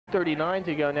2:39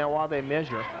 to go now while they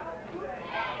measure.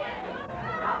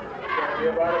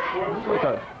 It's like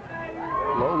a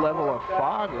low level of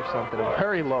fog or something, a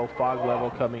very low fog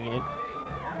level coming in.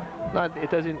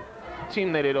 It doesn't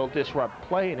seem that it'll disrupt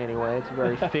play in any way. It's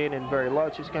very thin and very low.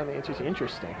 It's just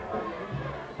interesting.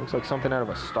 Looks like something out of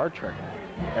a Star Trek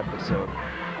episode.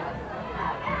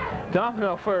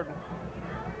 Domino, for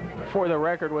the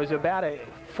record, was about a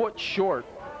foot short.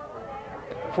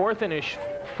 Fourth and a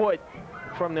foot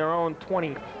from their own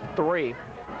 23,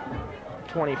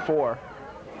 24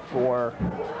 for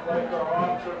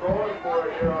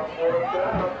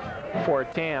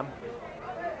TAM.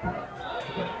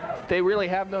 They really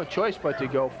have no choice but to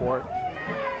go for it.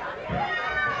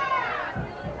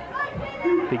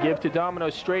 They give to Domino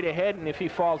straight ahead, and if he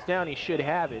falls down, he should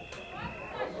have it.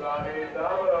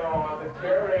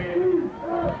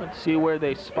 Let's see where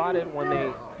they spot it when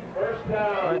they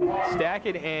stack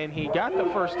it, and he got the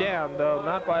first down, though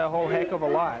not by a whole heck of a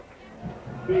lot.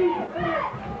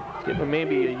 Give him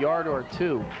maybe a yard or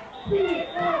two.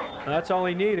 That's all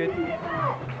he needed.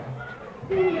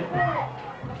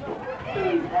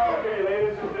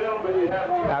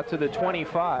 Out to the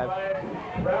 25.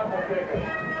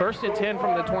 First and 10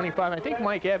 from the 25. I think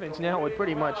Mike Evans now would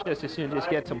pretty much just as soon just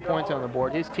get some points on the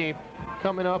board. His team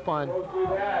coming up on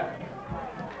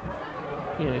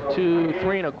 2,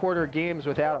 3 1/4 games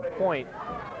without a point.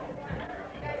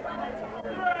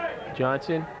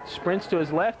 Johnson sprints to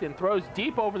his left and throws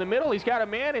deep over the middle. He's got a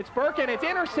man. It's Burke, and it's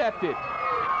intercepted.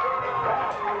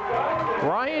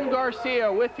 Ryan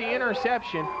Garcia with the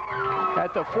interception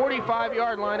at the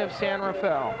 45-yard line of San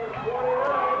Rafael.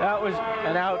 That was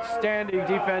an outstanding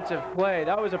defensive play.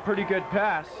 That was a pretty good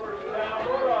pass.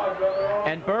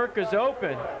 And Burke is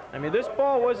open. I mean, this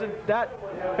ball wasn't that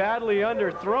badly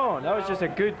underthrown. That was just a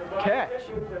good catch.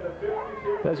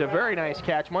 That was a very nice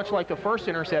catch, much like the first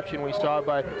interception we saw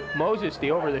by Moses,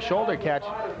 the over-the-shoulder catch.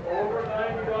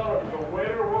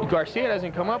 Garcia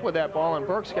doesn't come up with that ball, and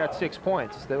Burke's got 6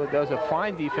 points. That was a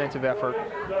fine defensive effort.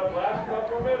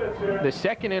 The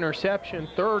second interception,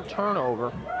 third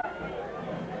turnover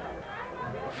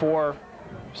for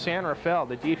San Rafael,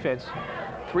 the defense.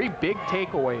 3 big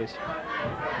takeaways.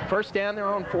 First down, their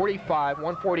own 45,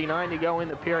 1:49 to go in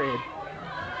the period.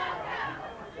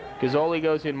 Gazzoli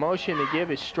goes in motion to give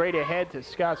his straight ahead to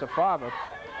Skazafava.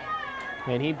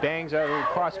 And he bangs out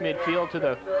across midfield to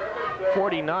the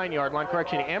 49-yard line.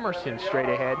 Correction, Emerson straight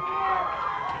ahead.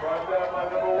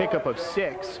 Pickup of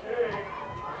 6.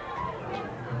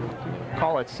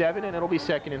 Call it 7, and it'll be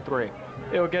 2nd and 3.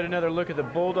 They'll get another look at the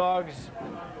Bulldogs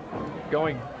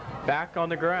going back on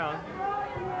the ground.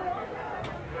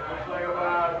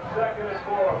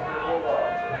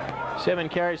 7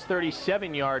 carries,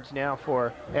 37 yards now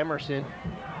for Emerson.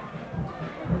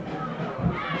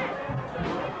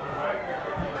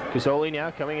 Gazzoli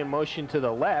now coming in motion to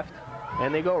the left,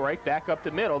 and they go right back up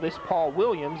the middle. This Paul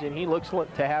Williams, and he looks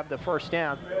to have the first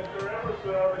down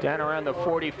around the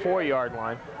 44-yard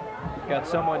line. Got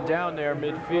someone down there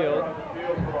midfield.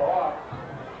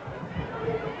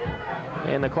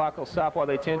 And the clock will stop while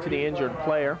they tend to the injured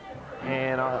player.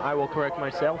 And I will correct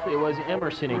myself. It was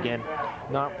Emerson again,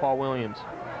 not Paul Williams.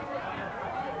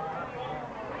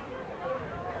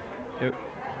 We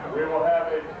will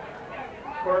have a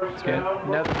first down.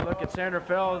 Another look at San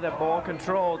Rafael, that ball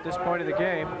control at this point of the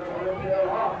game.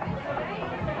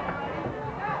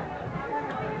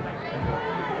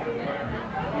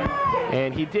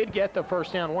 And he did get the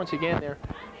first down once again there,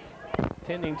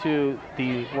 tending to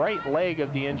the right leg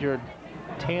of the injured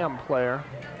TAM player.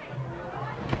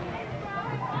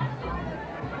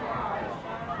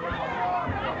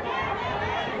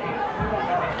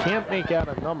 Can't make out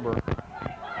a number.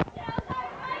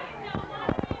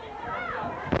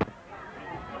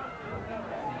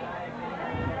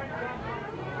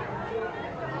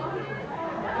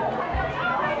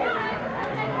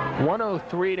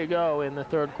 .103 to go in the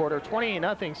third quarter.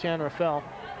 28-0 San Rafael.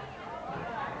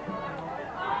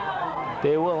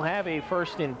 They will have a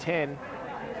 1st and 10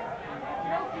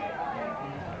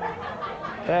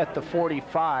 at the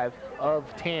 45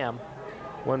 of TAM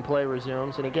when play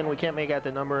resumes. And again, we can't make out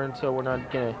the number, and so we're not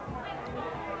going to.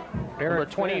 Number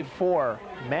 24,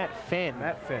 Matt Finn.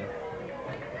 Matt Finn.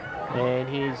 And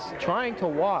he's trying to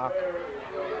walk.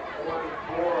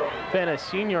 Finn, a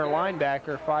senior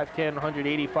linebacker, 5'10",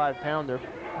 185-pounder.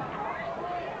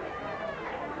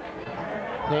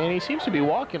 And he seems to be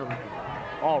walking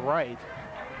all right,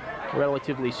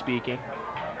 relatively speaking.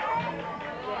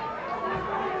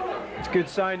 It's a good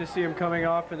sign to see him coming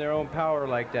off in their own power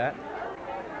like that.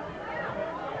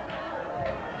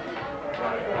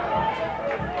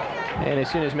 And as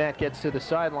soon as Matt gets to the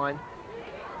sideline,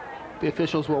 The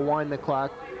officials will wind the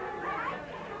clock.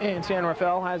 And San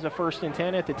Rafael has a 1st and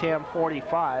 10 at the TAM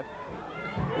 45,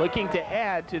 looking to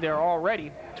add to their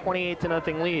already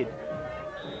 28-0 lead.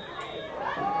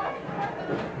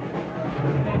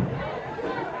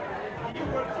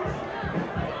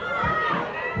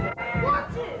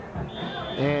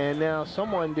 And now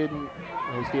someone didn't,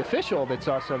 it was the official that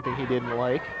saw something he didn't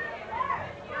like.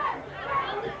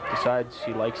 Decides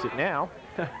he likes it now.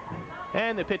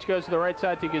 And the pitch goes to the right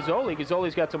side to Gazzoli.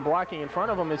 Gazzoli's got some blocking in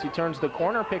front of him as he turns the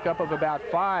corner. Pickup of about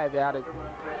 5 down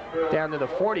to the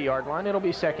 40-yard line. It'll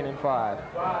be 2nd and 5.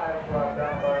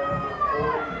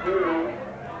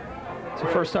 It's the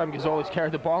first time Gazzoli's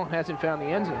carried the ball and hasn't found the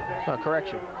end zone.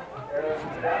 Correction.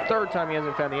 3rd time he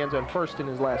hasn't found the end zone, 1st in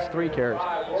his last 3 carries.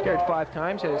 He's carried 5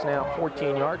 times, has now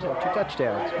 14 yards and 2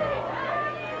 touchdowns.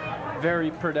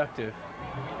 Very productive.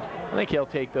 I think he'll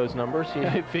take those numbers.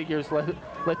 He figures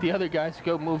let the other guys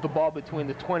go move the ball between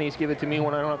the 20s, give it to me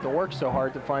when I don't have to work so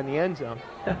hard to find the end zone.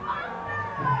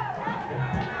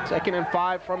 2nd and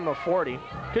 5 from the 40.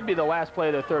 Could be the last play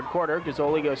of the 3rd quarter.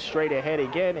 Gazzoli goes straight ahead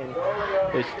again and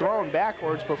is thrown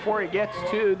backwards before he gets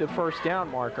to the 1st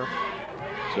down marker.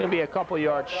 It's going to be a couple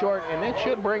yards short, and that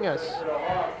should bring us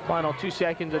final 2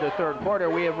 seconds of the 3rd quarter.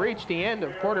 We have reached the end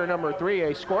of quarter number 3,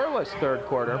 a scoreless 3rd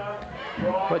quarter.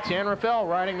 But San Rafael,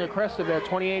 riding the crest of that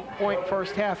 28-point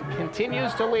first half,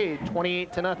 continues to lead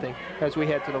 28-0 as we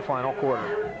head to the final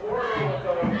quarter.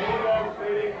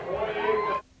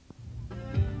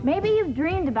 Maybe you've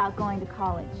dreamed about going to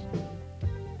college.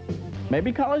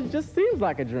 Maybe college just seems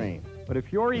like a dream. But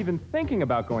if you're even thinking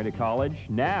about going to college,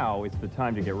 now is the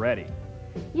time to get ready.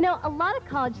 You know, a lot of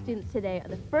college students today are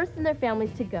the first in their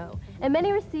families to go, and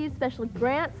many receive special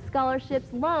grants, scholarships,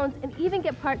 loans, and even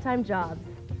get part-time jobs.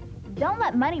 Don't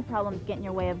let money problems get in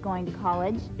your way of going to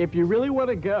college. If you really want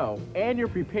to go and you're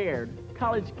prepared,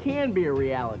 college can be a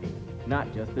reality,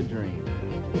 not just a dream.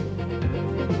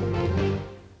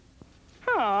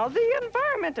 Oh, the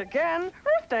environment again.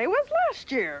 Earth Day was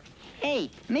last year. Hey,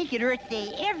 make it Earth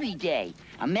Day every day.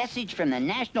 A message from the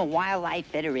National Wildlife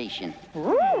Federation.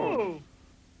 Ooh.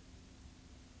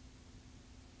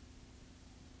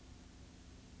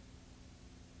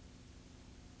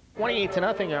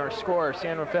 28-0 our score.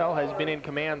 San Rafael has been in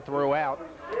command throughout.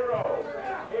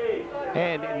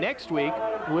 And next week,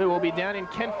 we will be down in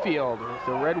Kentfield with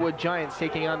the Redwood Giants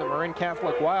taking on the Marin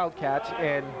Catholic Wildcats.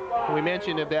 And we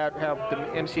mentioned about how the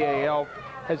MCAL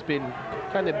has been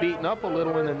kind of beaten up a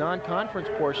little in the non-conference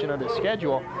portion of the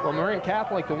schedule. Well, Marin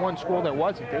Catholic, the one school that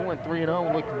wasn't, they went 3-0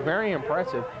 and looked very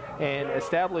impressive and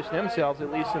established themselves,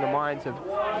 at least in the minds of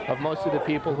most of the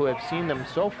people who have seen them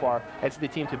so far, as the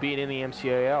team to beat in the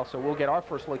MCAL. So we'll get our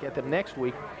first look at them next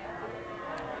week.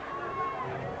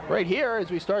 Right here,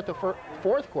 as we start the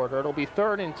 4th quarter, it'll be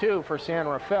 3rd and 2 for San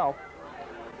Rafael.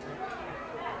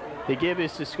 The give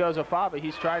is to Scozzafava.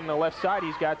 He's tried on the left side.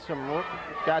 He's got some room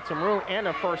and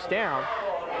a 1st down.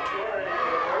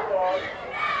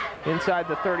 Inside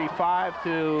the 35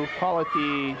 to call it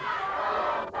the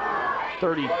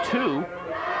 32.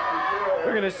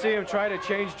 We're going to see him try to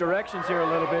change directions here a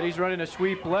little bit. He's running a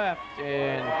sweep left,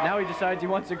 and now he decides he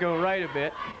wants to go right a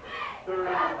bit.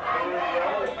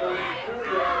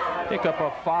 Pick up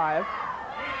a 5.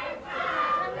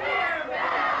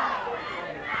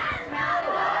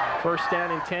 First down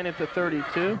and 10 at the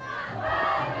 32.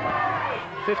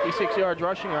 56 yards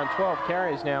rushing on 12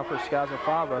 carries now for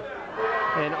Scozzafava.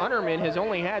 And Unterman has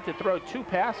only had to throw 2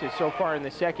 passes so far in the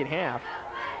 2nd half.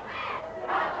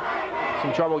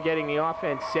 Some trouble getting the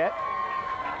offense set.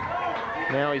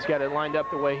 Now he's got it lined up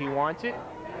the way he wants it.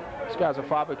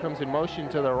 Scozzafava comes in motion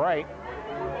to the right.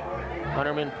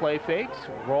 Unterman play fakes,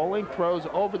 rolling, throws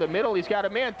over the middle. He's got a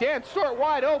man, Dan Stewart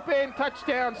wide open,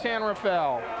 touchdown San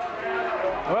Rafael.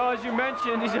 Well, as you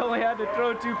mentioned, he's only had to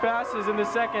throw 2 passes in the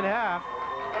 2nd half.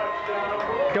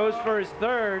 Goes for his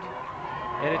 3rd,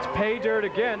 and it's pay dirt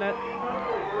again.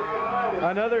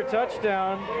 Another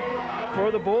touchdown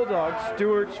for the Bulldogs.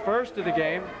 Stewart's 1st of the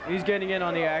game. He's getting in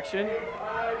on the action.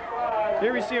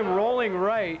 Here we see him rolling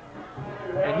right,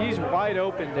 and he's wide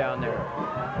open down there.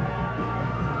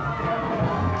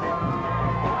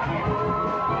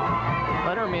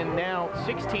 Unterman now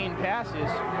 16 passes.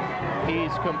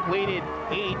 He's completed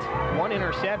 8, 1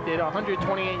 intercepted,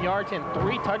 128 yards and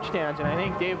 3 touchdowns. And I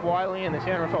think Dave Wiley and the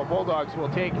San Rafael Bulldogs will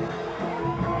take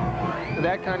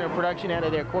that kind of production out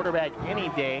of their quarterback any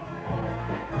day.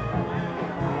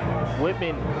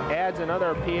 Whitman adds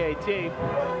another PAT.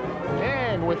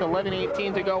 And with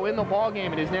 11:18 to go in the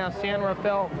ballgame, it is now San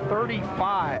Rafael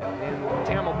 35 and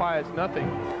Tamalpais nothing.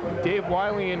 Dave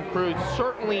Wiley and crew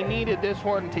certainly needed this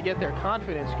one to get their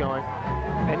confidence going.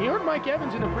 And you heard Mike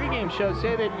Evans in the pregame show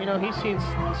say that, you know, he's seen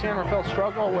San Rafael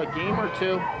struggle a game or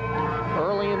two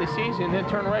early in the season, then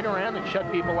turn right around and shut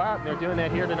people out, and they're doing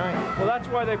that here tonight. Well, that's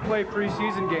why they play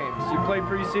preseason games. You play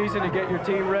preseason to get your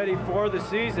team ready for the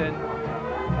season.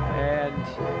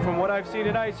 And from what I've seen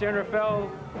tonight, San Rafael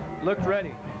looked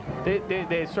ready.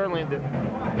 They certainly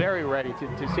very ready,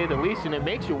 to say the least, and it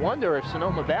makes you wonder if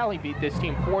Sonoma Valley beat this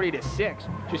team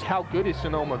 40-6. Just how good is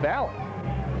Sonoma Valley?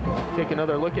 Take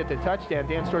another look at the touchdown.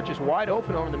 Dan Stewart just wide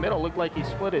open over the middle. Looked like he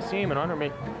split his seam, and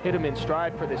Underman hit him in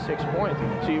stride for the 6 points.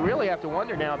 So you really have to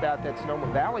wonder now about that Sonoma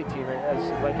Valley team,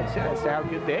 as like I said, as to how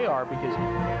good they are, because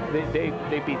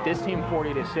they beat this team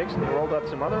 40-6, and they rolled up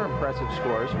some other impressive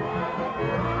scores.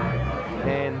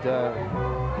 And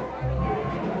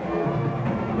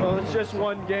well, it's just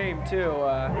one game too.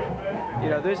 You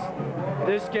know,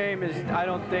 this game is, I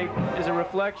don't think, is a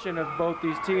reflection of both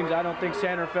these teams. I don't think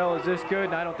San Rafael is this good,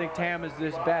 and I don't think Tam is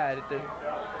this bad.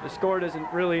 The score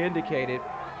doesn't really indicate it.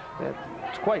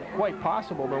 It's quite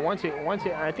possible, but once it,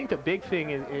 I think the big thing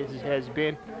has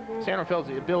been San Rafael's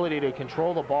ability to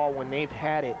control the ball when they've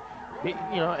had it.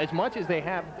 You know, as much as they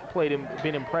have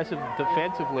been impressive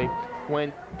defensively,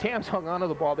 when Tam's hung onto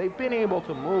the ball, they've been able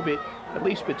to move it at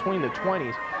least between the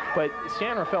 20s. But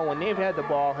San Rafael, when they've had the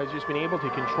ball, has just been able to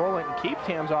control it and keep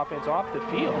Tam's offense off the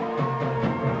field.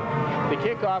 The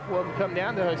kickoff will come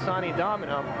down to Hassani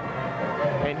Domino,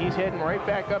 and he's heading right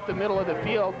back up the middle of the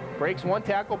field. Breaks 1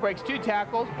 tackle, breaks 2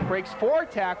 tackles, breaks 4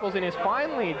 tackles, and is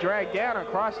finally dragged down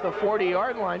across the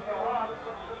 40-yard line.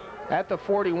 At the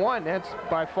 41, that's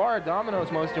by far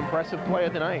Domino's most impressive play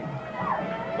of the night.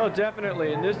 Oh,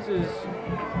 definitely, and this is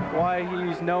why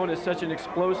he's known as such an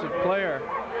explosive player.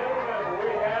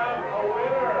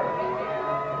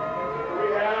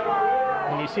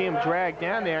 And you see him drag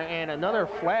down there, and another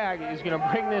flag is going to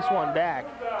bring this one back.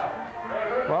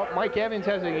 Well, Mike Evans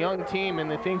has a young team, and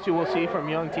the things you will see from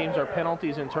young teams are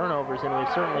penalties and turnovers, and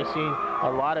we've certainly seen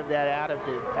a lot of that out of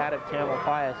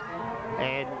Tamalpais.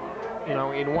 And you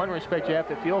know, in one respect, you have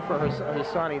to feel for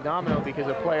Hassani Domino, because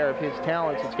a player of his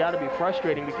talents, it's got to be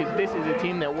frustrating, because this is a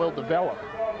team that will develop,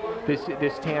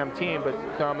 this TAM team. But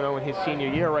Domino in his senior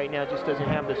year right now just doesn't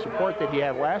have the support that he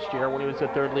had last year when he was the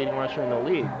 3rd leading rusher in the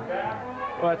league.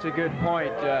 Well, that's a good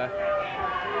point.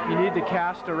 You need the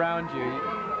cast around you.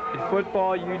 In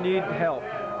football, you need help.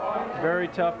 It's very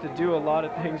tough to do a lot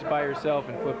of things by yourself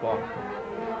in football.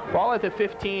 Ball at the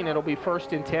 15, it'll be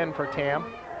 1st and 10 for TAM.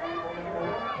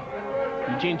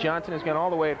 Eugene Johnson has gone all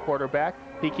the way at quarterback.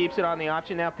 He keeps it on the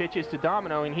option, now pitches to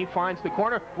Domino, and he finds the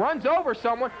corner, runs over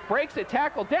someone, breaks a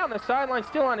tackle down the sideline,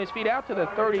 still on his feet out to the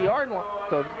 30-yard line,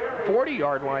 the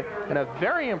 40-yard line, and a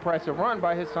very impressive run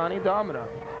by Hassani Domino.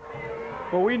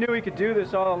 Well, we knew he could do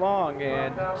this all along,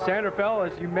 and San Rafael,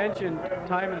 as you mentioned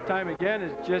time and time again,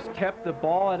 has just kept the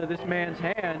ball out of this man's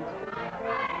hands.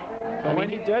 And when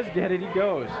he does get it, he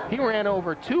goes. He ran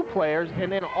over 2 players,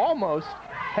 and then almost,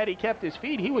 had he kept his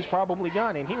feet, he was probably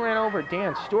gone. And he ran over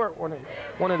Dan Stewart, one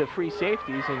of the free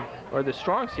safeties, or the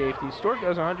strong safeties. Stewart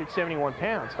goes 171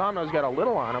 pounds. Domino's got a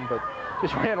little on him, but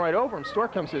just ran right over him.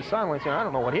 Stewart comes to the sideline saying, "I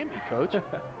don't know what hit me, coach."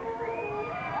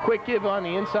 Quick give on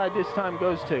the inside this time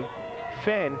goes to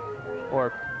Fenn,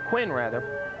 or Quinn rather,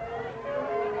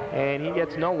 and he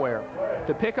gets nowhere.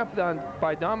 The pickup done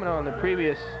by Domino on the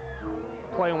previous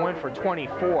play went for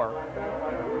 24.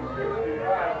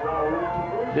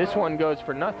 This one goes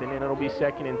for nothing, and it'll be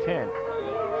 2nd and 10.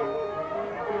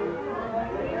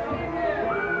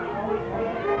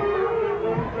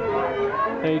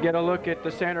 And you get a look at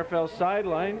the San Rafael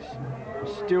sidelines.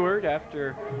 Stewart,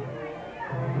 after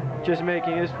just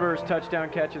making his first touchdown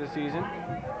catch of the season.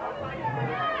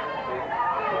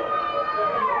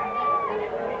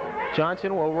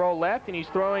 Johnson will roll left, and he's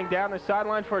throwing down the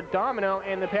sideline for Domino,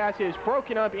 and the pass is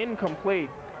broken up, incomplete.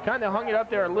 Kind of hung it up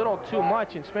there a little too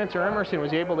much, and Spencer Emerson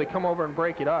was able to come over and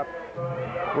break it up.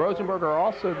 Rosenberger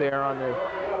also there on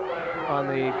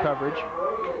the coverage.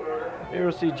 Here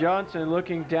we'll see Johnson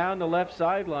looking down the left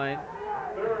sideline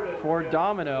for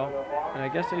Domino, and I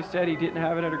guess they said he didn't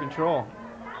have it under control.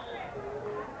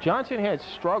 Johnson has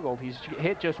struggled. He's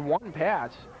hit just 1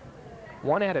 pass,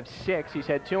 1 out of 6. He's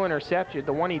had 2 interceptions.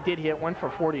 The one he did hit went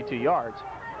for 42 yards.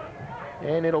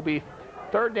 And it'll be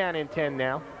 3rd down and 10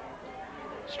 now.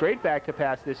 Straight back to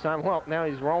pass this time. Well, now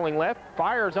he's rolling left,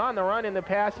 fires on the run, and the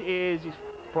pass is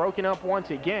broken up once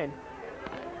again.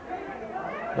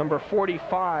 Number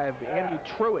 45, Andy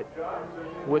Truitt,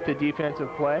 with the defensive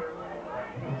play.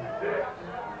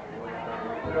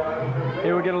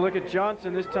 Here we get a look at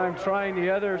Johnson, this time trying the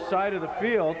other side of the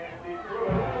field.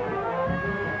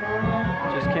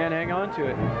 Just can't hang on to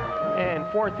it. And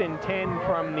 4th and 10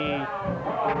 from the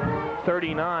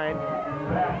 39.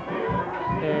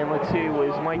 And let's see,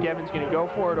 was Mike Evans going to go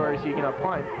for it, or is he going to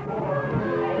punt?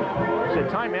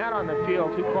 There's a timeout on the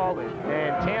field. Who called it?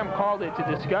 And Tam called it to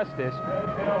discuss this.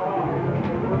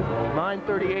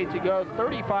 9:38 to go,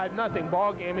 35-0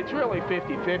 ball game. It's really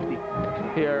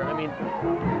 50-50 here. I mean,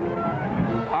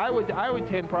 I would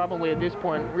tend probably at this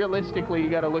point, realistically, you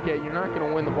got to look at you're not going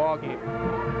to win the ball game,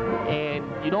 and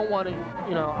you don't want to.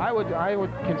 You know, I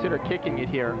would consider kicking it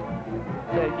here.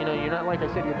 That, you know, you're not, like I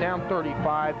said, you're down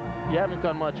 35. You haven't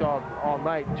done much all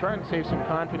night. Try and save some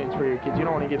confidence for your kids. You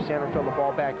don't want to give San Rafael the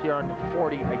ball back here on the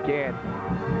 40 again.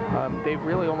 They've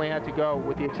really only had to go,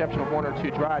 with the exception of 1 or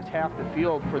 2 drives, half the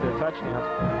field for their touchdowns,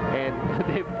 and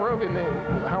they've proven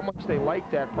how much they like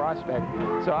that prospect.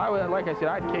 So I would, like I said,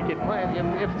 I'd kick it.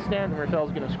 If San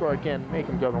Rafael's going to score again, make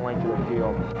them go the length of the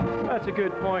field. That's a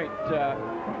good point.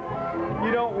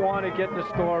 You don't want to get the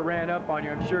score ran up on you.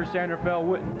 I'm sure San Rafael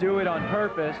wouldn't do it on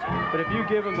purpose, but if you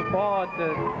give them the ball at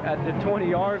the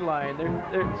 20-yard line,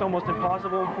 it's almost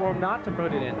impossible for them not to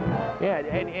put it in. Yeah,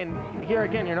 and here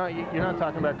again, you're not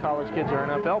talking about college kids or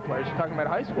NFL players. You're talking about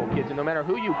high school kids, and no matter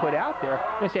who you put out there,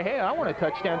 they say, hey, I want a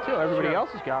touchdown too. Everybody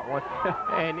else has got one.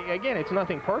 And again, it's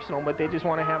nothing personal, but they just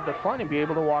want to have the fun and be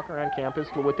able to walk around campus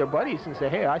with their buddies and say,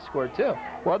 hey, I scored too.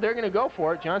 Well, they're going to go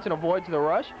for it. Johnson avoids the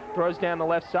rush, throws down the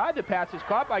left side. The pass is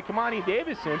caught by Kamani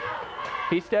Davison.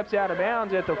 He steps out of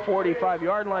bounds at the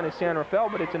 45-yard line of San Rafael,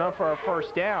 but it's enough for a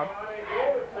first down.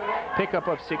 Pickup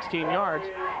of 16 yards.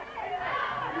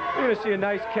 You're going to see a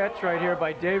nice catch right here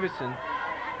by Davison.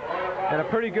 And a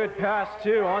pretty good pass,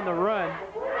 too, on the run.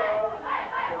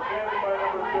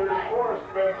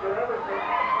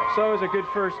 So it's a good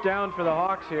first down for the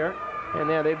Hawks here. And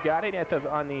now they've got it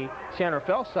on the San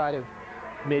Rafael side of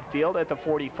midfield at the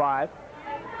 45.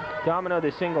 Domino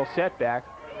the single setback.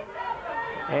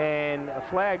 And a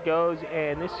flag goes,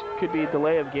 and this could be a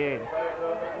delay of game.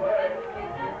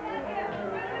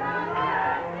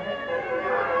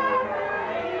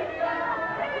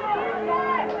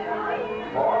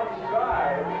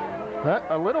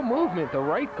 A little movement, the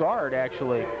right guard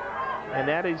actually, and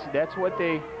that's what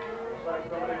they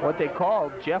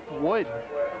called Jeff Wood.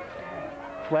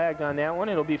 Flagged on that one.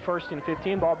 It'll be 1st and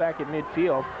 15, ball back at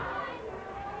midfield.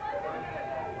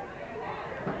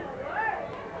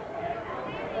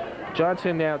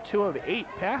 Johnson now 2 of 8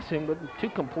 passing, but 2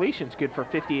 completions, good for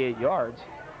 58 yards.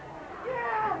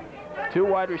 2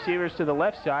 wide receivers to the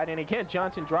left side, and again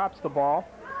Johnson drops the ball,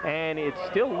 and it's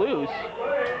still loose.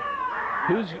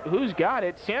 Who's got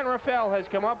it? San Rafael has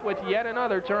come up with yet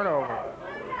another turnover.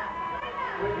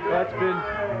 That's been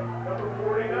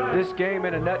this game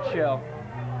in a nutshell.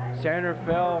 San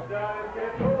Rafael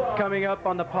coming up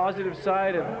on the positive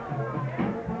side of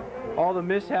all the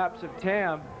mishaps of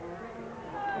Tam,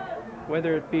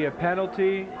 whether it be a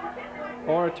penalty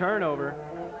or a turnover,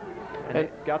 and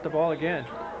it got the ball again.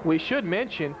 We should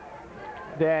mention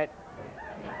that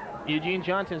Eugene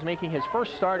Johnson is making his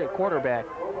first start at quarterback.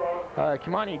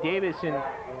 Kamani Davison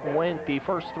went the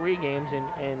first 3 games,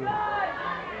 and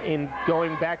in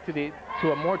going back to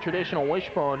a more traditional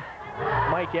wishbone,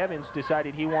 Mike Evans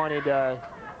decided he wanted to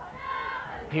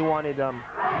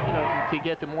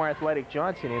get the more athletic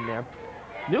Johnson in there.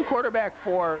 New quarterback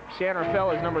for San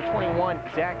Rafael is number 21,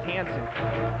 Zach Hansen.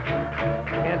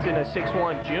 Hansen, a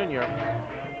 6'1" junior.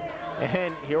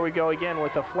 And here we go again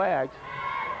with the flags.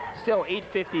 Still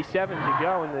 8:57 to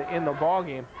go in the ball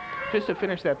game. Just to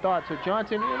finish that thought, so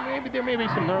Johnson, there may be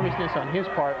some nervousness on his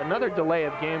part. Another delay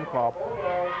of game call.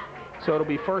 So it'll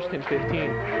be 1st and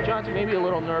 15. Johnson maybe a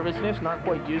little nervousness, not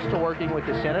quite used to working with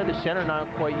the center. The center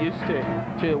not quite used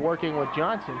to working with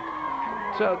Johnson.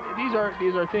 So these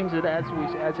are things that, as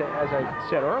I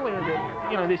said earlier,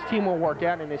 that this team will work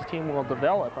out and this team will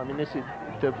develop. I mean, this is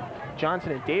the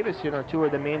Johnson and Davison are 2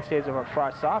 of the mainstays of a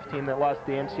Frost Soft team that lost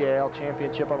the MCAL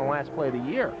championship on the last play of the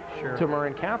year to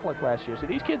Marin Catholic last year. So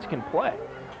these kids can play.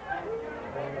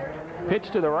 Pitch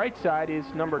to the right side is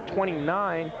number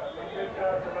 29,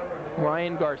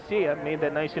 Ryan Garcia. Made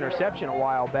that nice interception a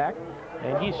while back,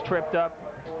 and he's tripped up,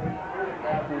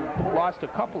 lost a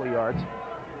couple of yards.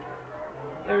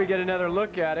 There we get another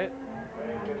look at it.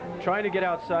 Trying to get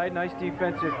outside. Nice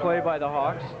defensive play by the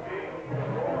Hawks.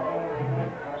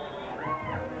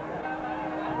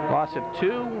 Loss of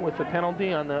 2 with the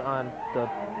penalty on the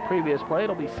previous play.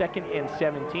 It'll be 2nd and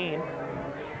 17.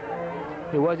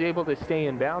 He was able to stay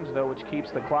in bounds, though, which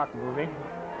keeps the clock moving.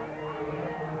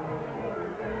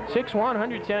 6'1",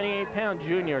 178-pound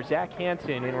junior Zach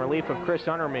Hansen in relief of Chris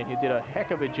Underman, who did a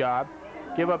heck of a job.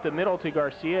 Give up the middle to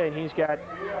Garcia, and he's got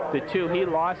the 2 he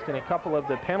lost and a couple of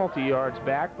the penalty yards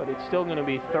back, but it's still going to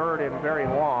be 3rd and very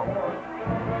long.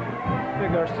 I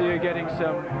think Garcia getting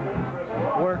some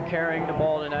work carrying the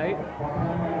ball tonight.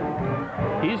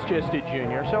 He's just a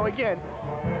junior. So again,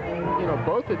 you know,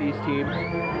 both of these teams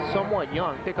somewhat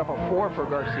young. Pick up a 4 for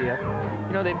Garcia.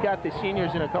 You know, they've got the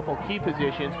seniors in a couple key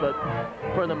positions, but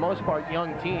for the most part,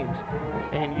 young teams.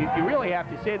 And you really have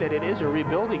to say that it is a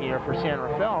rebuilding year for San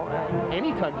Rafael.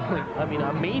 Anytime, I mean,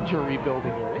 a major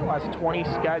rebuilding year. They lost 20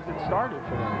 guys that started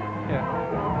for them. Yeah.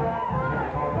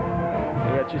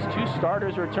 They got just 2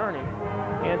 starters returning.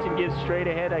 Hansen gives straight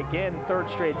ahead again, 3rd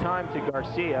straight time to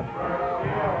Garcia.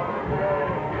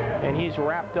 And he's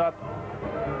wrapped up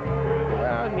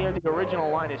near the original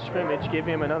line of scrimmage. Give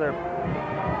him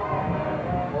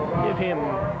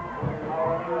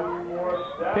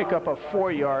pick up of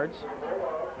 4 yards.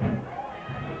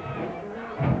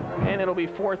 And it'll be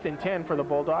 4th and 10 for the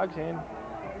Bulldogs. And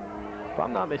if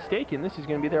I'm not mistaken, this is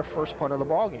going to be their first punt of the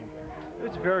ball game.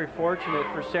 It's very fortunate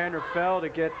for San Rafael to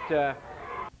get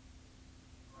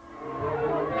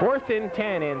 4th and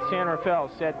 10, and San Rafael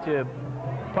set to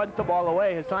punt the ball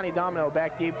away. Hassani Domino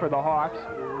back deep for the Hawks.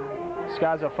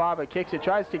 Scazafava kicks it,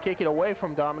 tries to kick it away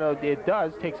from Domino. It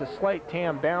does, takes a slight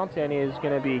tam bounce and is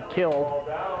going to be killed.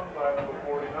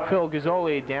 Phil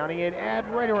Gazzoli downing it at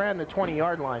right around the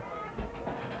 20-yard line.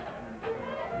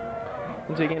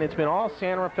 Once again, it's been all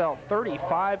San Rafael,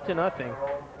 35-0.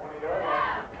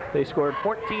 They scored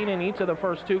 14 in each of the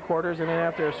first 2 quarters, and then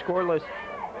after a scoreless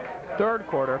 3rd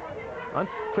quarter,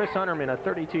 Chris Hunterman, a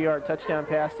 32-yard touchdown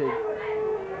pass to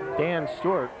Dan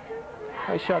Stewart.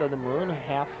 Nice shot of the maroon,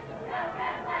 half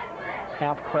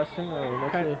crescent.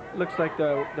 Looks like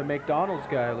the McDonald's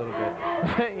guy a little bit.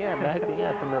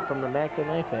 Yeah, from the Mac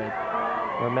Tonight fan,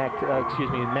 or Mac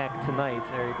Tonight.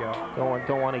 There you go.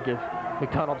 Don't want to give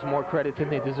McDonald's more credit than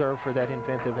they deserve for that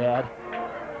inventive ad.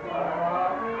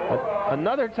 But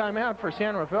another timeout for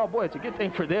San Rafael. Boy, it's a good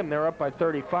thing for them. They're up by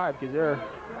 35 because they're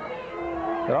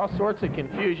got all sorts of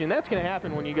confusion. That's going to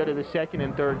happen when you go to the 2nd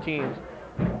and 3rd teams.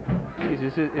 Jeez,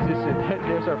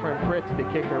 there's our friend Fritz, the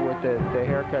kicker, with the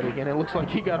haircut again. It looks like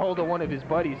he got hold of one of his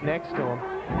buddies next to him.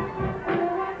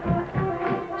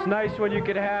 It's nice when you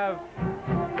could have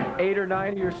 8 or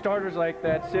 9 of your starters like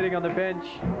that sitting on the bench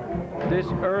this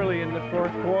early in the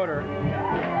 4th quarter.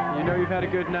 You know you've had a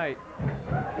good night.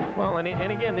 Well, and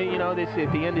again, you know, this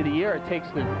at the end of the year,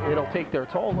 it'll take their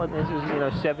toll. And this is, you know,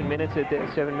 7 minutes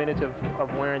of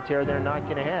wear and tear they're not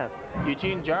going to have.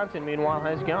 Eugene Johnson, meanwhile,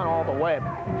 has gone all the way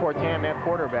for Tam at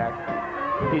quarterback.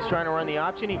 He's trying to run the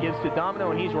option. He gives to Domino,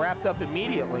 and he's wrapped up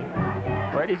immediately,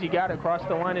 right as he got across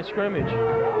the line of scrimmage.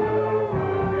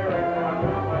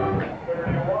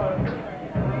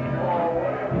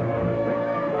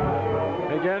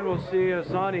 Again, we'll see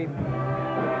Hassani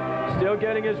still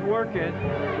getting his work in.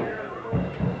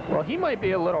 Well, he might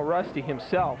be a little rusty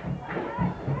himself,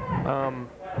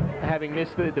 having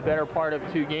missed the better part of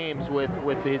 2 games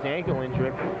with his ankle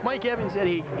injury. Mike Evans said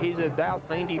he's about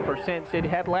 90%, said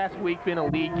had last week been a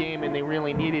league game and they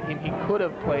really needed him, he could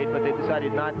have played, but they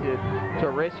decided not to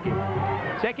risk it.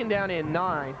 2nd down and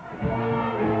 9.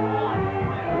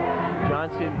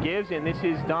 Johnson gives, and this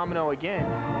is Domino again.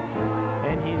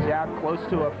 And he's out close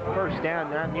to a 1st down,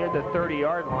 not near the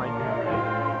 30-yard line.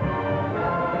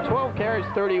 12 carries,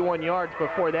 31 yards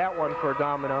before that one for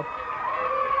Domino.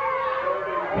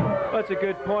 That's a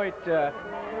good point. The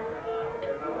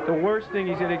worst thing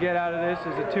he's going to get out of this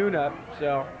is a tune-up,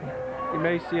 so you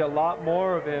may see a lot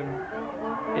more of him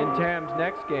in Tam's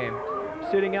next game.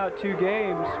 Sitting out 2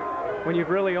 games when you've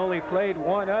really only played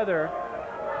 1 other.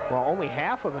 Well, only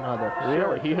half of another.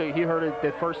 Really, he heard it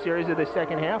the first series of the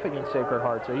 2nd half against Sacred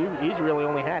Heart, so he's really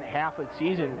only had half a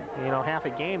season, you know, half a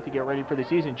game to get ready for the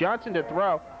season. Johnson to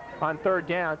throw on 3rd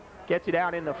down, gets it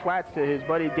out in the flats to his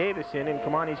buddy Davison, and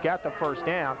Kamani's got the 1st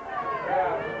down.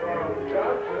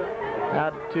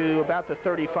 Out to about the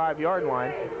 35-yard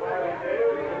line.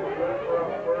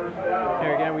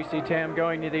 Here again, we see Tam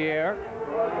going to the air.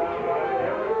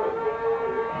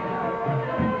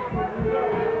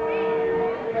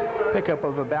 Pickup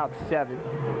of about 7.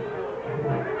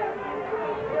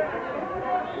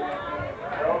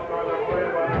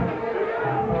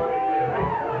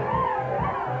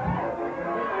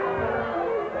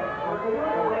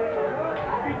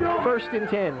 First and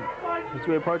 10 as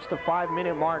we approach the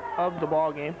 5-minute mark of the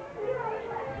ball game.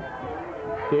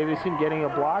 Davison getting a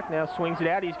block, now swings it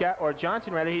out. He's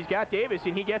got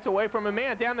Davison. He gets away from a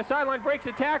man down the sideline, breaks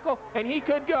a tackle, and he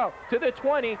could go to the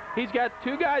 20. He's got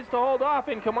 2 guys to hold off,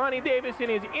 and Kamani Davison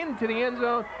is into the end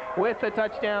zone with a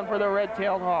touchdown for the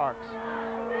Red-Tailed Hawks.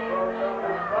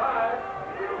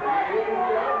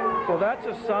 Well, that's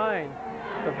a sign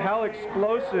of how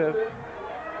explosive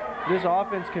this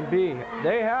offense can be.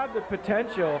 They have the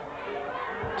potential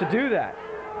to do that.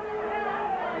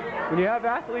 When you have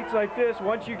athletes like this,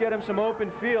 once you get them some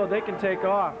open field, they can take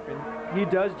off, and he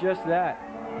does just that.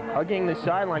 Hugging the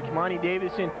sideline, Kamani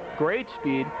Davison, great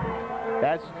speed.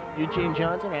 That's Eugene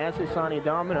Johnson, as is Sonny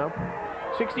Domino.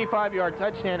 65-yard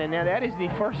touchdown, and now that is the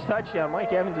first touchdown.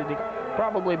 Mike Evans had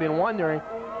probably been wondering.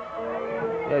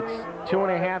 It's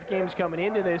 2.5 games coming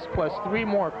into this, plus 3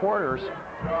 more quarters.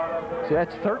 So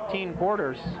that's 13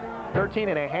 quarters, 13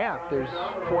 and a half. There's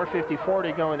 4:54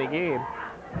 to go in the game.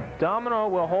 Domino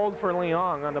will hold for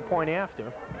Leong on the point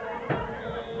after.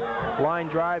 Line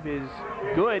drive is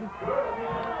good.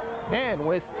 And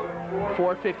with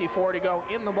 4:54 to go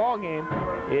in the ball game,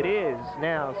 it is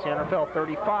now San Rafael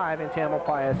 35 and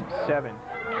Tamalpais 7.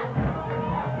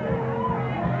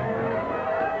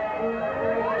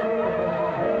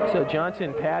 So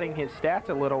Johnson padding his stats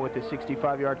a little with the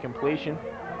 65-yard completion.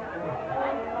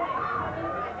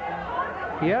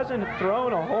 He hasn't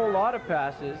thrown a whole lot of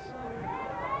passes,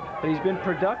 but he's been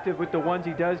productive with the ones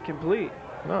he does complete.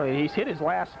 No, he's hit his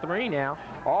last 3 now,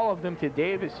 all of them to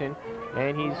Davison,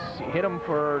 and he's hit them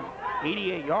for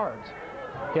 88 yards.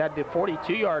 He had the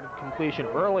 42-yard completion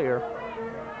earlier.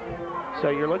 So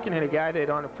you're looking at a guy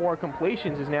that on 4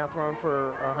 completions is now thrown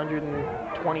for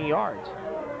 120 yards,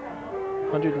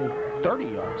 130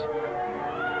 yards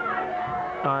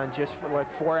on just for like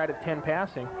 4 out of 10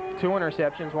 passing. 2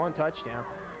 interceptions, 1 touchdown,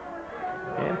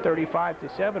 and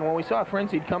 35-7. Well, we saw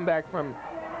Frenzied come back from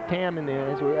Tam in the,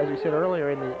 as we said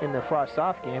earlier, in the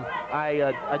Frost-Soft game.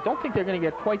 I don't think they're going to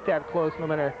get quite that close, no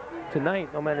matter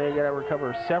tonight. No matter they got to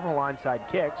recover several onside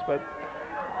kicks, but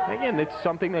again, it's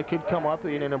something that could come up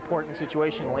in an important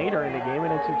situation later in the game,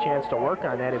 and it's a chance to work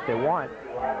on that if they want.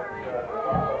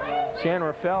 San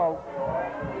Rafael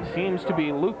seems to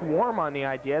be lukewarm on the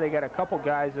idea. They got a couple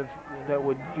guys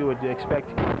you would expect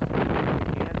to come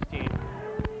to the team,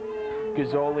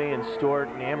 Gazzoli and Stewart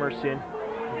and Emerson,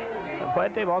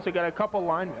 but they've also got a couple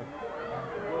linemen.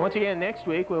 Once again, next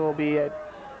week we will be at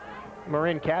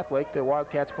Marin Catholic. The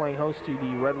Wildcats playing host to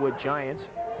the Redwood Giants.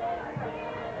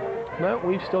 But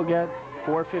we've still got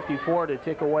 4:54 to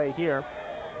tick away here.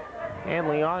 And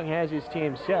Leong has his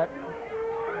team set.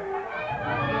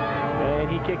 And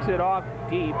he kicks it off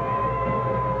deep.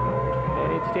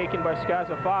 And it's taken by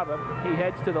Scazafava. He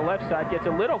heads to the left side, gets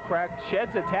a little crack,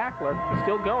 sheds a tackler.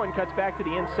 Still going, cuts back to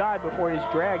the inside before he's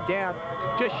dragged down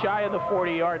just shy of the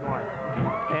 40-yard line.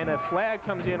 And a flag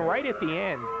comes in right at the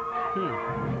end.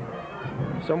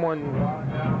 Someone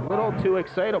a little too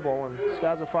excitable, and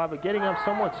Scazafava getting up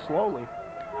somewhat slowly.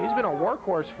 He's been a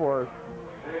workhorse for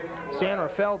San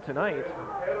Rafael tonight.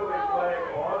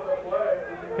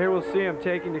 Here we'll see him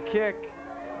taking the kick.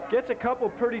 Gets a couple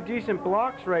pretty decent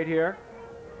blocks right here.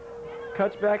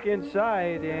 Cuts back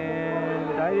inside,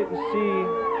 and I didn't see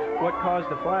what caused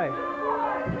the flag.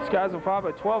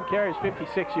 Scazafava, 12 carries,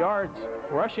 56 yards,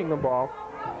 rushing the ball.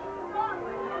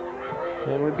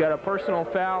 And we've got a personal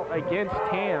foul against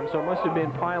Tam, so it must have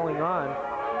been piling on.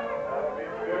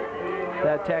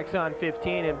 That tacks on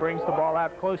 15 and brings the ball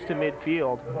out close to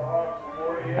midfield.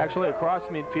 Actually across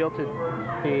midfield to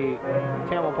the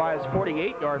Tamalpais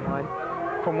 48-yard line,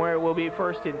 from where it will be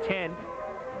 1st and 10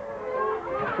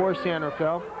 for San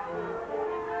Rafael.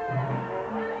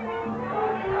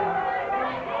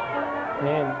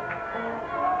 And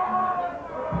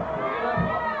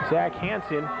Zach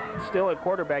Hansen still at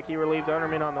quarterback. He relieved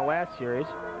Unterman on the last series.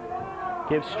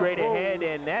 Gives straight ahead,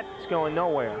 and that's going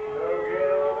nowhere.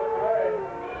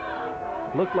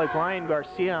 Looked like Ryan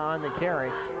Garcia on the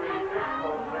carry.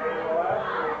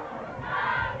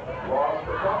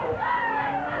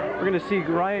 We're going to see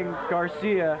Ryan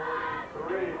Garcia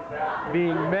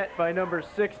being met by number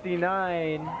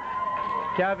 69,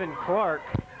 Gavin Clark.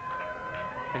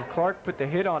 And Clark put the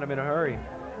hit on him in a hurry.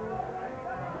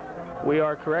 We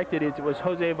are corrected. It was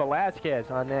Jose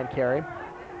Velasquez on that carry.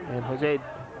 And Jose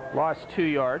lost 2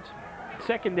 yards.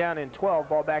 2nd down and 12,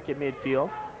 ball back at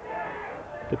midfield.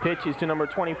 The pitch is to number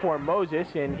 24,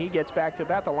 Moses, and he gets back to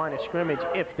about the line of scrimmage,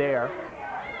 if there.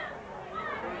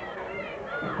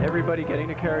 Everybody getting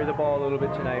to carry the ball a little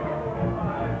bit tonight.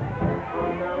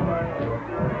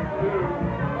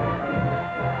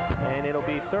 And it'll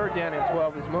be 3rd down and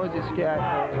 12 as Moses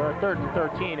got, or 3rd and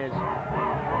 13 as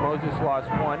Moses lost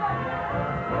 1.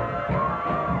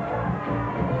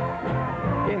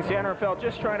 In San Rafael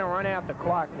just trying to run out the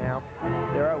clock now.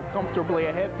 They're out comfortably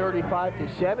ahead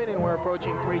 35-7, and we're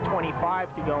approaching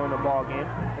 3:25 to go in the ball game.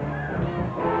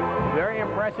 Very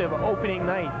impressive opening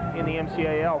night in the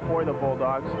MCAL for the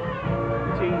Bulldogs.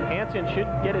 See, Hansen should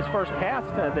get his first pass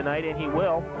the night, and he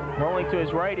will. Rolling to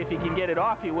his right, if he can get it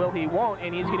off, he will, he won't,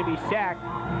 and he's going to be sacked.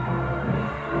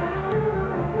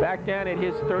 Back down at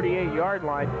his 38-yard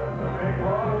line.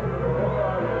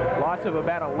 loss of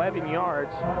about 11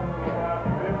 yards.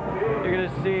 You're going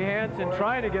to see Hansen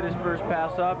trying to get his first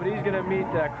pass off, but he's going to meet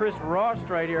Chris Rost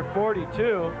right here,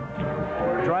 42,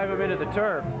 drive him into the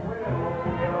turf.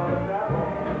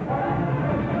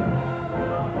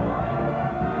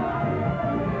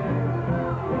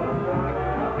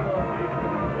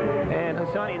 And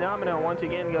Hassani Domino once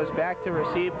again goes back to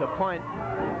receive the punt.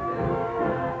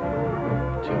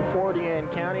 2:40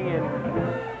 and counting, and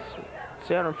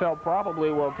Sandefeld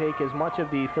probably will take as much of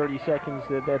the 30 seconds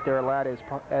that they're allowed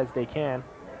as they can,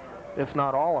 if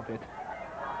not all of it.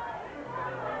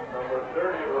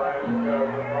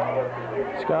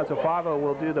 Scazafava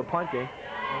will do the punting,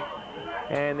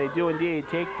 and they do indeed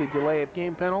take the delay of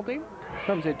game penalty.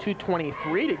 Comes at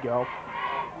 2:23 to go.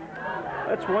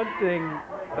 That's one thing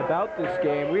about this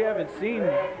game. We haven't seen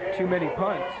too many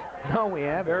punts. No, we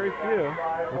have very few.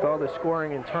 With all the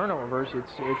scoring and turnovers,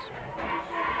 it's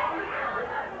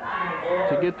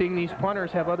a good thing these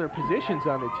punters have other positions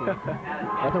on the team.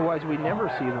 Otherwise, we never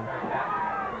see them.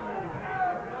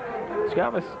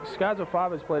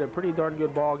 Scazafava's played a pretty darn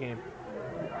good ball game.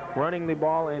 Running the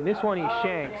ball, and this one he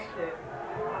shanks.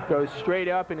 Goes straight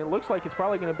up, and it looks like it's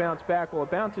probably going to bounce back. Well, it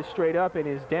bounces straight up and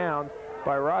is down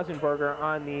by Rosenberger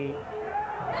on the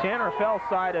Sandefeld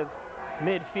side of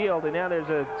midfield, and now there's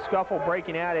a scuffle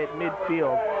breaking out at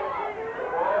midfield.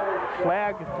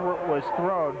 Flag was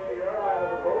thrown.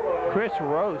 Chris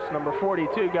Roast, number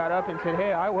 42, got up and said,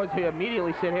 hey, he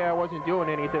immediately said, hey, I wasn't doing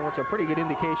anything, which is a pretty good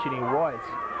indication he was.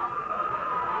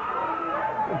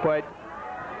 But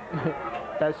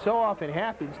as so often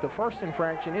happens, the first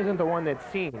infraction isn't the one that's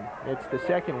seen. It's the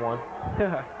second one.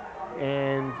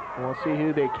 And we'll see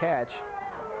who they catch.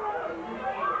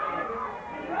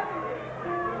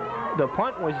 The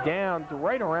punt was down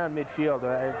right around midfield,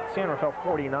 Sandefeld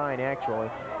 49 actually.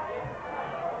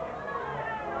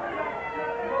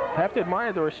 I have to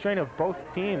admire the restraint of both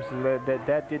teams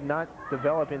that did not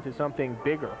develop into something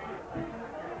bigger.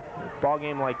 A ball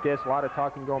game like this, a lot of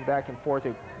talking going back and forth,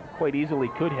 it quite easily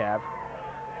could have.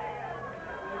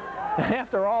 And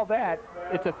after all that,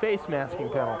 it's a face masking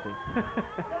penalty.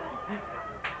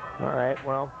 All right,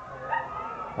 well,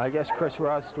 I guess Chris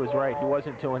Rust was right. He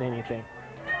wasn't doing anything.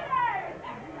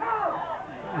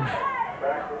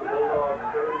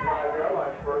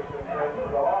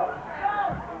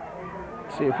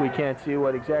 See if we can't see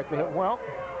what exactly. Well,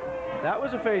 that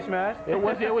was a face mask. It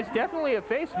was definitely a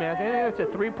face mask. I think it's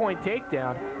a 3-point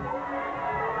takedown.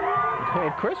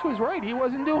 And Chris was right. He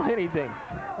wasn't doing anything.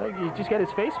 He just got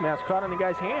his face mask caught on the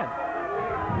guy's hand.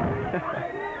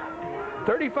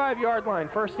 35-yard line,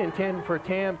 1st and 10 for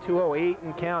Tam, 2:08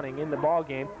 and counting in the ball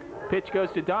game. Pitch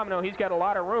goes to Domino. He's got a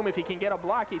lot of room. If he can get a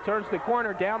block, he turns the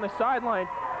corner down the sideline,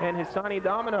 and Hassani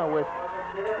Domino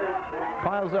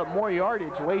piles up more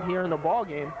yardage late here in the ball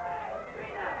game.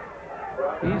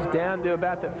 He's down to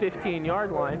about the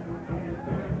 15-yard line.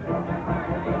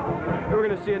 We're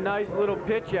going to see a nice little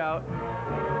pitch out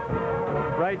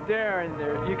right there,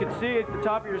 and you can see at the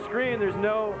top of your screen there's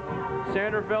no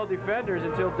Sandefeld defenders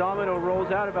until Domino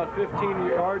rolls out about 15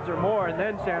 yards or more, and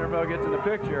then Sandefeld gets in the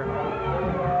picture.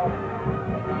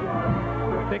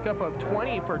 Pickup of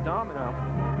 20 for Domino.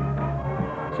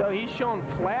 So he's shown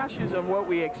flashes of what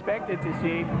we expected to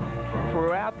see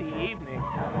throughout the evening.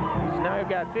 He's now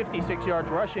got 56 yards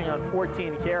rushing on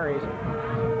 14 carries.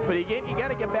 But again, you got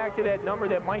to get back to that number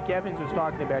that Mike Evans was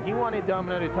talking about. He wanted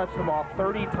Domino to touch the ball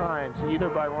 30 times, either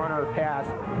by run or pass.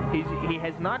 He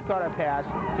has not got a pass.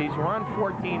 He's run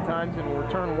 14 times and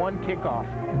returned 1 kickoff.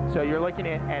 So you're looking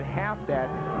at half that.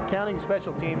 Counting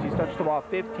special teams, he's touched the ball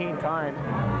 15 times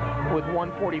with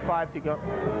 1:45 to go.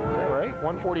 Is that right?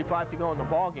 1:45 to go in the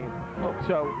ball game.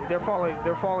 So they're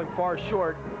falling far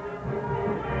short.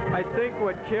 I think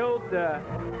what killed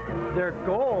their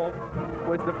goal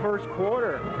was the first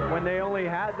quarter when they only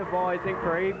had the ball, I think,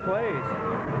 for 8 plays.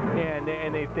 And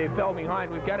they fell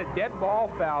behind. We've got a dead ball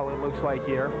foul, it looks like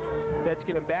here. That's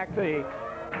going to back the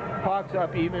Hawks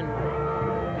up even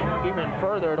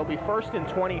further. It'll be 1st and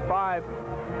 25.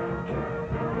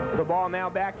 The ball now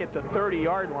back at the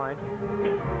 30-yard line.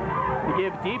 The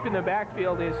give deep in the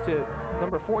backfield is to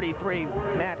number 43,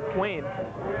 Matt Quinn.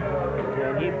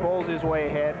 And he pulls his way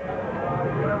ahead.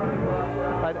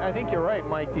 I think you're right,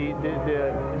 Mike.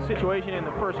 The situation in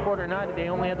the first quarter, they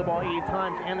only had the ball 8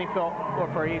 times, and they fell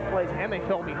for 8 plays, and they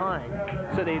fell behind.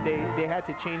 So they had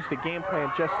to change the game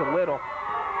plan just a little.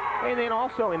 And then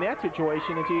also in that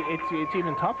situation, it's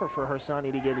even tougher for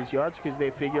Hassani to get his yards because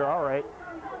they figure, all right,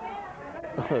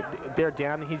 they're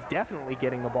down. He's definitely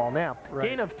getting the ball now. Right.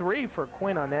 Gain of 3 for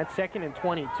Quinn on that, 2nd and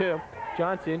 22.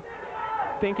 Johnson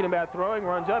thinking about throwing,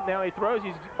 runs up. Now he throws.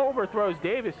 He overthrows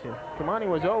Davison. Kamani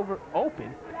was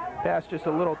open. Pass just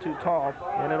a little too tall,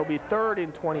 and it'll be 3rd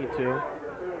and 22.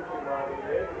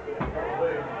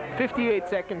 58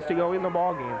 seconds to go in the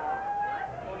ball game.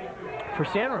 For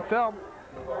San Rafael,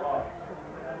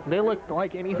 they looked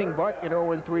like anything but an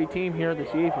 0-3 team here this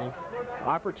evening.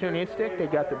 Opportunistic, they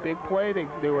got the big play,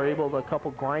 they were able to a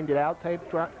couple grinded out type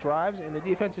drives, and the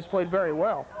defense has played very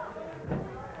well.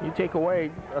 You take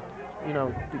away, you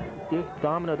know,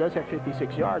 Domino does have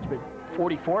 56 yards, but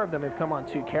 44 of them have come on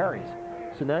 2 carries.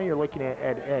 So now you're looking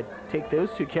at take those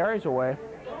 2 carries away,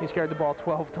 he's carried the ball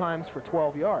 12 times for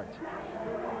 12 yards.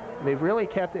 They've really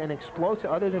kept an explosive,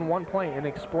 other than one play, an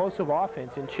explosive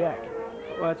offense in check.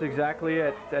 Well, that's exactly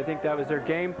it. I think that was their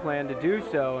game plan to do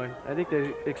so, and I think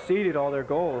they exceeded all their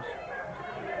goals.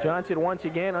 Johnson once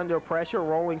again under pressure,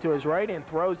 rolling to his right and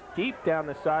throws deep down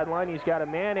the sideline. He's got a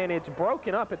man, and it's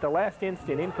broken up at the last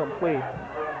instant, incomplete.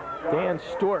 Dan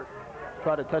Stewart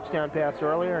caught a touchdown pass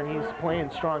earlier, and he's playing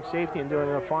strong safety and doing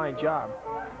a fine job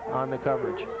on the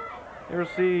coverage. You'll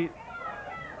see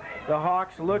the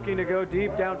Hawks looking to go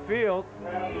deep downfield.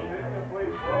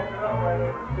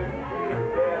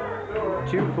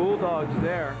 2 Bulldogs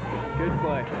there. Good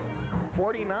play.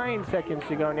 49 seconds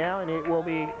to go now, and it will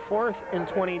be 4th and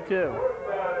 22.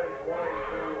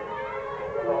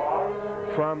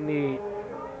 From the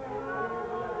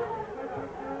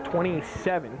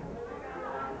 27.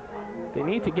 They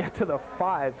need to get to the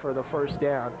 5 for the first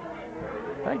down.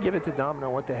 I'd give it to Domino.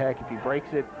 What the heck? If he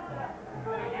breaks it,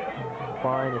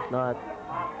 fine. If not,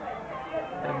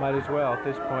 they might as well at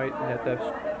this point at that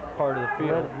part of the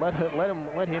field.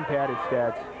 Let him pad his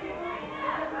stats.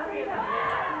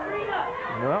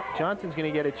 Well, Johnson's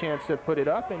going to get a chance to put it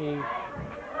up, and he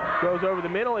goes over the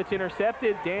middle. It's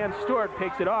intercepted. Dan Stewart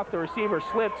picks it off. The receiver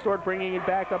slipped. Stewart bringing it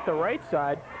back up the right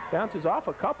side. Bounces off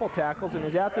a couple tackles and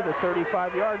is out to the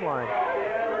 35-yard line.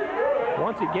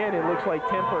 Once again, it looks like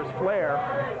tempers flare.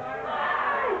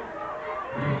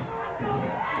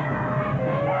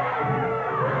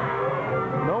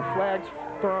 No flags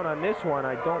thrown on this one,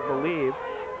 I don't believe.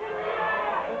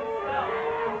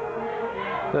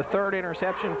 The 3rd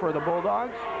interception for the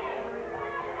Bulldogs.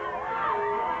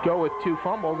 Go with 2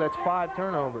 fumbles, that's 5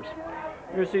 turnovers.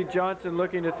 You see Johnson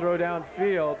looking to throw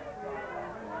downfield.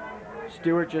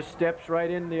 Stewart just steps right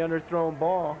in the underthrown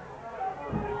ball.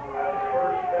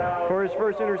 For his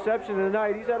first interception of the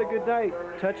night, he's had a good night.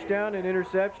 Touchdown and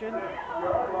interception.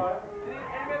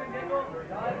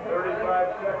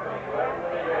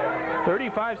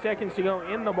 35 seconds to go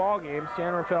in the ball game.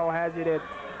 San Rafael has it at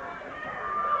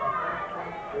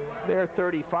their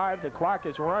 35. The clock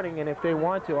is running, and if they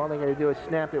want to, all they're going to do is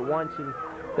snap it once, and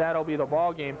that'll be the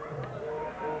ball game.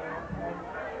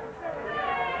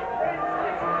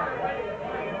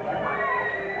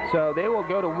 So they will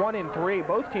go to 1-3.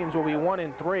 Both teams will be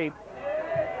 1-3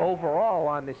 overall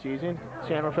on the season.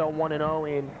 San Rafael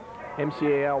 1-0 in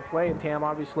MCAL play, and Tam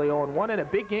obviously 0-1 in a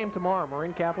big game tomorrow.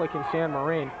 Marin Catholic and San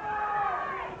Marin.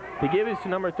 The give is to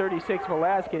number 36,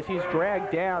 Velasquez. He's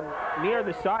dragged down near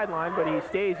the sideline, but he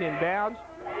stays in bounds.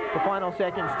 The final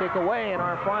seconds tick away, and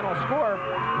our final score,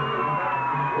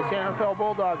 the San Rafael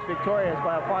Bulldogs victorious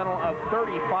by a final of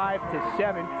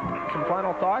 35-7. Some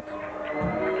final thoughts?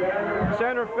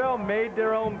 San Rafael made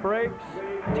their own breaks.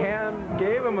 Tam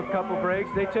gave them a couple breaks.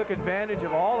 They took advantage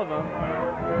of all of them.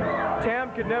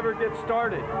 Tam could never get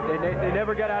started. They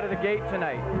never got out of the gate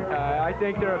tonight. I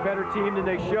think they're a better team than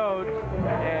they showed,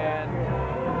 and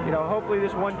you know, hopefully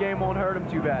this one game won't hurt them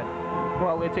too bad.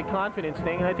 Well, it's a confidence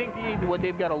thing, and I think what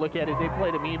they've got to look at is they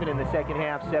played them even in the second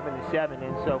half, 7-7,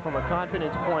 and so from a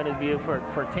confidence point of view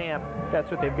for Tam, that's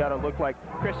what they've got to look like.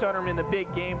 Chris Sutterman in the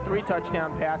big game, 3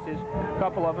 touchdown passes, a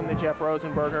couple of them to Jeff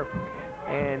Rosenberger,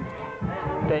 and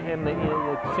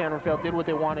San Rafael did what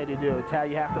they wanted to do. It's how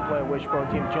you have to play a wishbone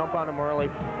team. Jump on them early,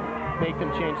 make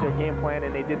them change their game plan,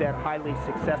 and they did that highly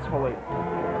successfully.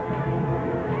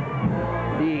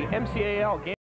 The MCAL game